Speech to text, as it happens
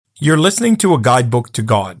You're listening to A Guidebook to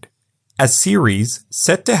God, a series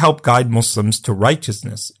set to help guide Muslims to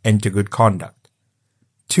righteousness and to good conduct.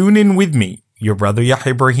 Tune in with me, your brother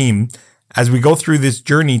Yahya Ibrahim, as we go through this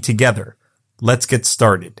journey together. Let's get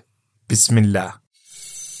started. Bismillah.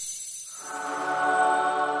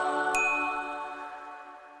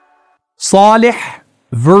 Salih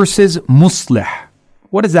versus Muslih.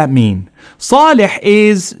 What does that mean? Salih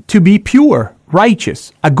is to be pure,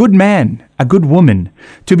 righteous, a good man, a good woman,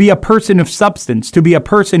 to be a person of substance, to be a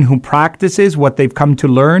person who practices what they've come to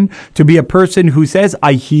learn, to be a person who says,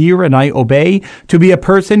 I hear and I obey, to be a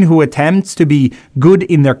person who attempts to be good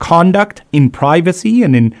in their conduct, in privacy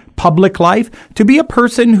and in public life, to be a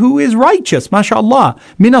person who is righteous, mashallah,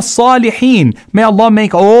 min as-salihin. May Allah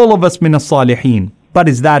make all of us min as-salihin. But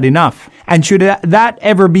is that enough? And should that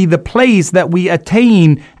ever be the place that we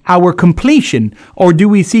attain our completion? Or do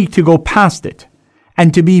we seek to go past it?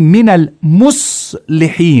 And to be min al-muslihin,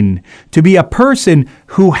 to be a person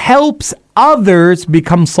who helps others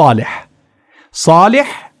become salih. Salih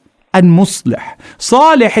and muslih.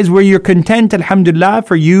 Salih is where you're content, alhamdulillah,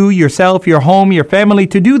 for you, yourself, your home, your family,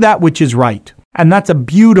 to do that which is right. And that's a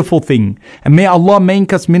beautiful thing. And may Allah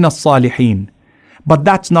make us min as-salihin. But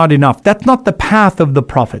that's not enough. That's not the path of the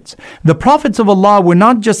prophets. The prophets of Allah were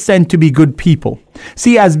not just sent to be good people.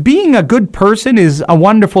 See, as being a good person is a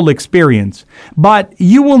wonderful experience, but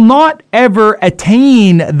you will not ever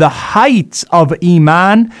attain the heights of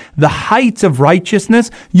Iman, the heights of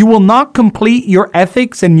righteousness. You will not complete your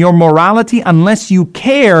ethics and your morality unless you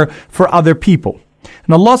care for other people.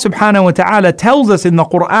 And Allah subhanahu wa ta'ala tells us in the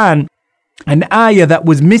Quran an ayah that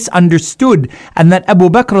was misunderstood, and that Abu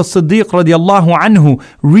Bakr as-Siddiq radiallahu anhu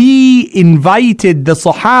re-invited the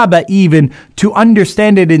Sahaba even to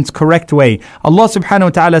understand it in its correct way. Allah subhanahu wa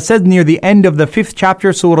ta'ala says near the end of the 5th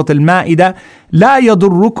chapter, Surah Al-Ma'idah, لا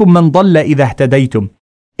يضركم من ضل إذا اهتديتم.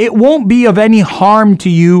 It won't be of any harm to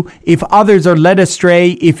you if others are led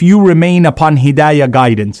astray if you remain upon hidayah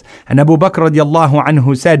guidance. And Abu Bakr radiallahu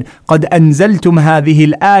anhu said, قد أنزلتم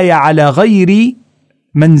هذه الآية على غيري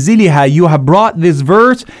manziliha, you have brought this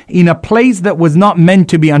verse in a place that was not meant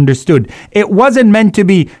to be understood. It wasn't meant to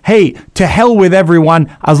be, hey, to hell with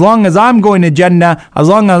everyone, as long as I'm going to Jannah, as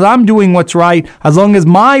long as I'm doing what's right, as long as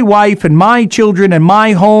my wife and my children and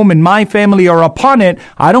my home and my family are upon it,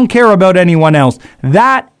 I don't care about anyone else.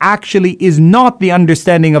 That actually is not the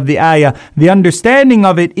understanding of the ayah. The understanding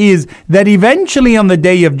of it is that eventually on the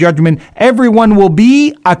day of judgment, everyone will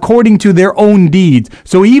be according to their own deeds.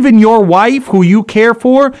 So even your wife, who you care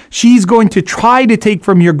for, she's going to try to take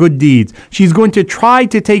from your good deeds. She's going to try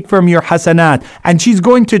to take from your hasanat. And she's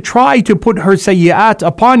going to try to put her sayyi'at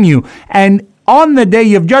upon you. And on the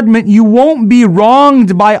day of judgment, you won't be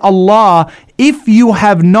wronged by Allah if you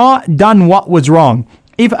have not done what was wrong.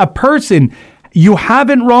 If a person, you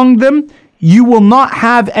haven't wronged them, you will not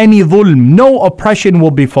have any dhulm. No oppression will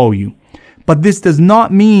befall you. But this does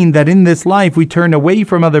not mean that in this life we turn away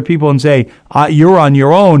from other people and say, you're on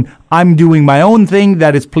your own. I'm doing my own thing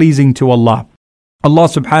that is pleasing to Allah. Allah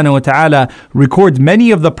subhanahu wa ta'ala records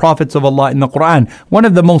many of the prophets of Allah in the Quran. One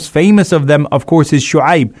of the most famous of them, of course, is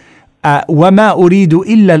Shu'aib. وَمَا أُرِيدُ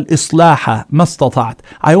إِلَّا الْإِصْلَاحَ مَا اسْتَطَعْتُ.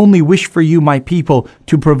 I only wish for you, my people,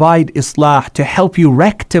 to provide islah, to help you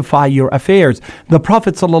rectify your affairs. The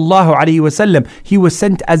Prophet sallallahu alaihi wasallam, he was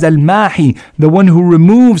sent as al-mahi, the one who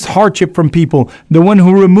removes hardship from people, the one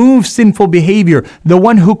who removes sinful behavior, the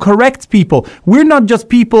one who corrects people. We're not just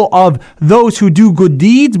people of those who do good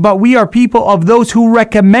deeds, but we are people of those who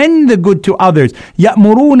recommend the good to others.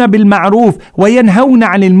 يَأْمُرُونَ بِالْمَعْرُوفِ وَيَنْهَوْنَ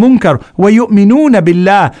عَنِ الْمُنْكَرِ وَيُؤْمِنُونَ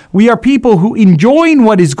بِاللَّهِ. We are people who enjoin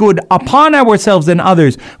what is good upon ourselves and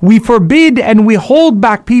others. We forbid and we hold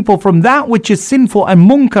back people from that which is sinful and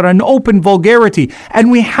munkar and open vulgarity. And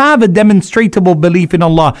we have a demonstrable belief in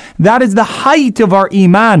Allah. That is the height of our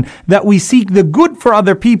iman, that we seek the good for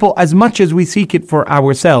other people as much as we seek it for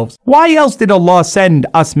ourselves. Why else did Allah send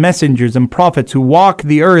us messengers and prophets who walk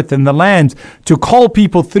the earth and the lands to call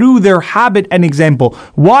people through their habit and example?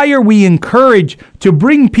 Why are we encouraged to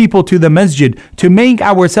bring people to the masjid, to make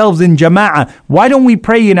ourselves in jama'ah? Why don't we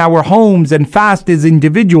pray in our homes and fast as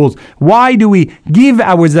individuals? Why do we give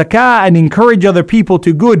our zakah and encourage other people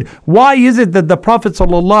to good? Why is it that the Prophet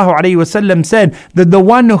ﷺ said that the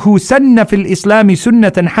one who sanna fil islami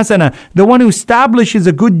sunnatan hasana, the one who establishes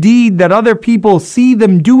a good deed that other people see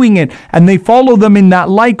them doing it and they follow them in that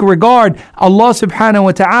like regard, Allah subhanahu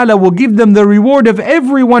wa ta'ala will give them the reward of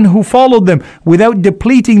everyone who followed them without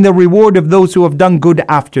depleting the reward of those who have done good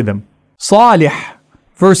after them. Salih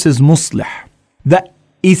versus muslih. The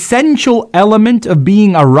essential element of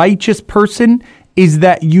being a righteous person is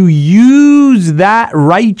that you use that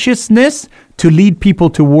righteousness to lead people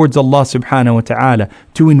towards Allah subhanahu wa ta'ala,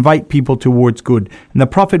 to invite people towards good. And the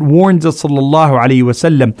Prophet warns us sallallahu alayhi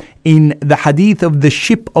wasallam in the hadith of the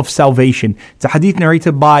ship of salvation. It's a hadith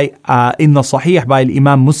narrated by in the Sahih by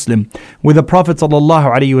Imam Muslim, where the Prophet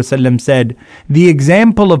sallallahu alayhi wasallam said, the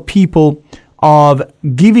example of people of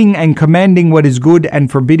giving and commanding what is good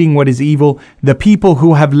and forbidding what is evil, the people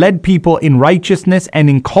who have led people in righteousness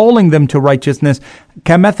and in calling them to righteousness,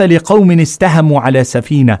 كَمَثَلِ قَوْمٍ اسْتَهَمُوا عَلَى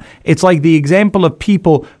سَفِينَةٍ. It's like the example of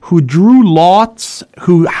people who drew lots,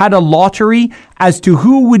 who had a lottery as to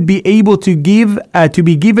who would be able to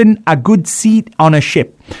be given a good seat on a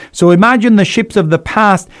ship. So imagine the ships of the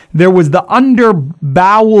past. There was the under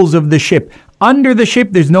bowels of the ship. Under the ship,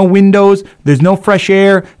 there's no windows, there's no fresh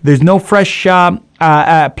air, there's no fresh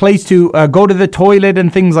place to go to the toilet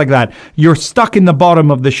and things like that. You're stuck in the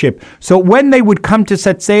bottom of the ship. So when they would come to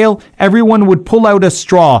set sail, everyone would pull out a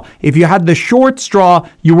straw. If you had the short straw,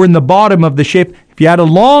 you were in the bottom of the ship. If you had a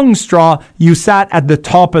long straw, you sat at the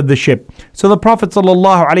top of the ship. So the Prophet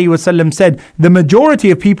ﷺ said, the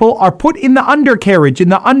majority of people are put in the undercarriage, in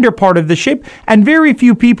the under part of the ship, and very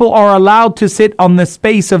few people are allowed to sit on the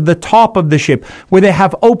space of the top of the ship, where they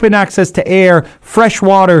have open access to air, fresh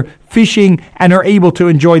water, fishing, and are able to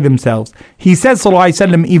enjoy themselves. He says,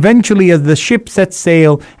 ﷺ, eventually as the ship sets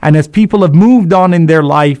sail, and as people have moved on in their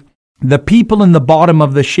life, the people in the bottom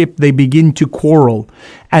of the ship, they begin to quarrel.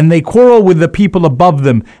 And they quarrel with the people above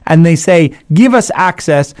them. And they say, give us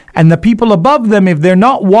access. And the people above them, if they're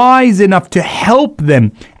not wise enough to help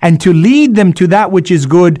them and to lead them to that which is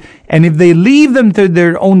good, and if they leave them to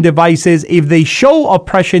their own devices, if they show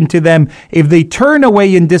oppression to them, if they turn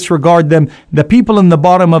away and disregard them, the people in the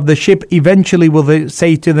bottom of the ship eventually will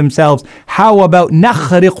say to themselves, how about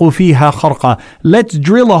نَخْرِقُ فِيهَا خَرْقًا? Let's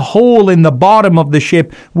drill a hole in the bottom of the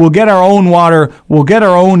ship. We'll get our own water. We'll get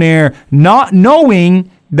our own air, not knowing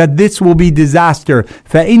that this will be disaster.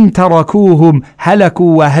 فَإِن تَرَكُوهُمْ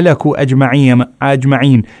هَلَكُوا وَهَلَكُوا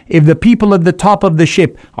أَجْمَعِينَ. If the people at the top of the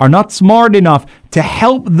ship are not smart enough to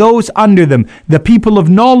help those under them, the people of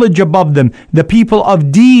knowledge above them, the people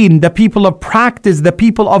of deen, the people of practice, the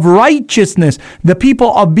people of righteousness, the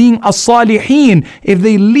people of being as-salihin, if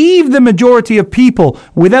they leave the majority of people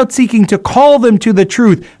without seeking to call them to the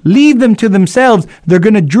truth, leave them to themselves, they're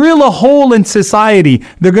going to drill a hole in society.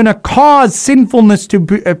 They're going to cause sinfulness to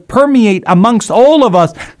permeate amongst all of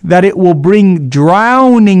us, that it will bring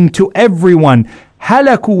drowning to everyone.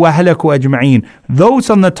 Halaku wa halaku ajma'in.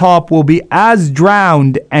 Those on the top will be as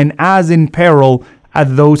drowned and as in peril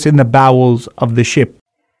as those in the bowels of the ship.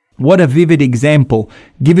 What a vivid example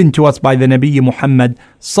given to us by the Nabi Muhammad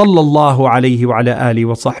sallallahu alayhi wa ala alihi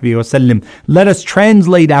wa sahbihi wa sallam. Let us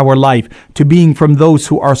translate our life to being from those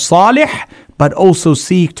who are salih, but also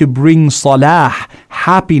seek to bring salah,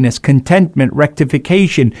 happiness, contentment,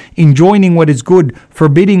 rectification, enjoining what is good,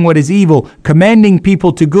 forbidding what is evil, commanding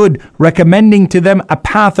people to good, recommending to them a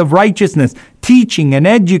path of righteousness, teaching and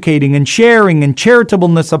educating and sharing and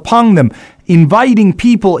charitableness upon them, inviting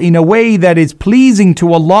people in a way that is pleasing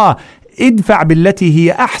to Allah. idfa' billati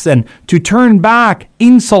hiya ahsan, to turn back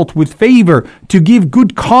insult with favor, to give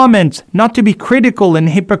good comments, not to be critical and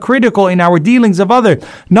hypocritical in our dealings of others,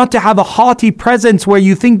 not to have a haughty presence where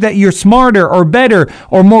you think that you're smarter or better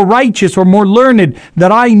or more righteous or more learned,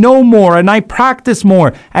 that I know more and I practice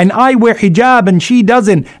more and I wear hijab and she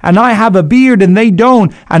doesn't, and I have a beard and they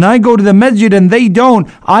don't, and I go to the masjid and they don't,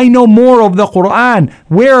 I know more of the Quran,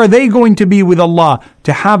 where are they going to be with Allah?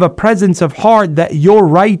 To have a presence of heart that your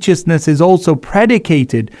righteousness is also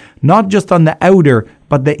predicated not just on the outer,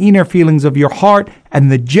 but the inner feelings of your heart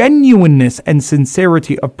and the genuineness and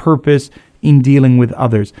sincerity of purpose in dealing with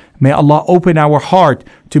others. May Allah open our heart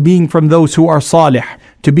to being from those who are salih,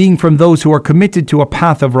 to being from those who are committed to a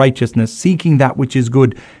path of righteousness, seeking that which is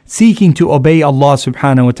good, seeking to obey Allah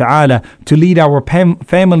subhanahu wa ta'ala, to lead our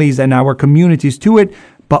families and our communities to it,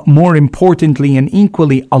 but more importantly and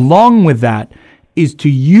equally along with that, is to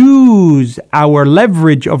use our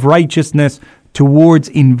leverage of righteousness towards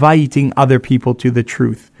inviting other people to the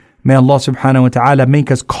truth. May Allah subhanahu wa ta'ala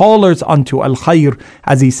make us callers unto al-khayr,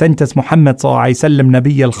 as He sent us Muhammad sallallahu alayhi wa sallam,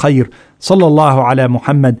 Nabiy al-khayr, sallallahu ala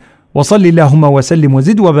Muhammad, wa salli Allahumma wa sallim wa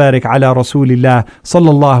zid wa barik ala Rasulillah,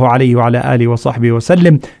 sallallahu alayhi wa ala alihi wa sahbihi wa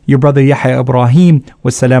sallim. Your brother Yahya Ibrahim,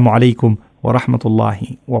 wassalamu alaykum wa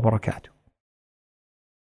rahmatullahi wa barakatuh.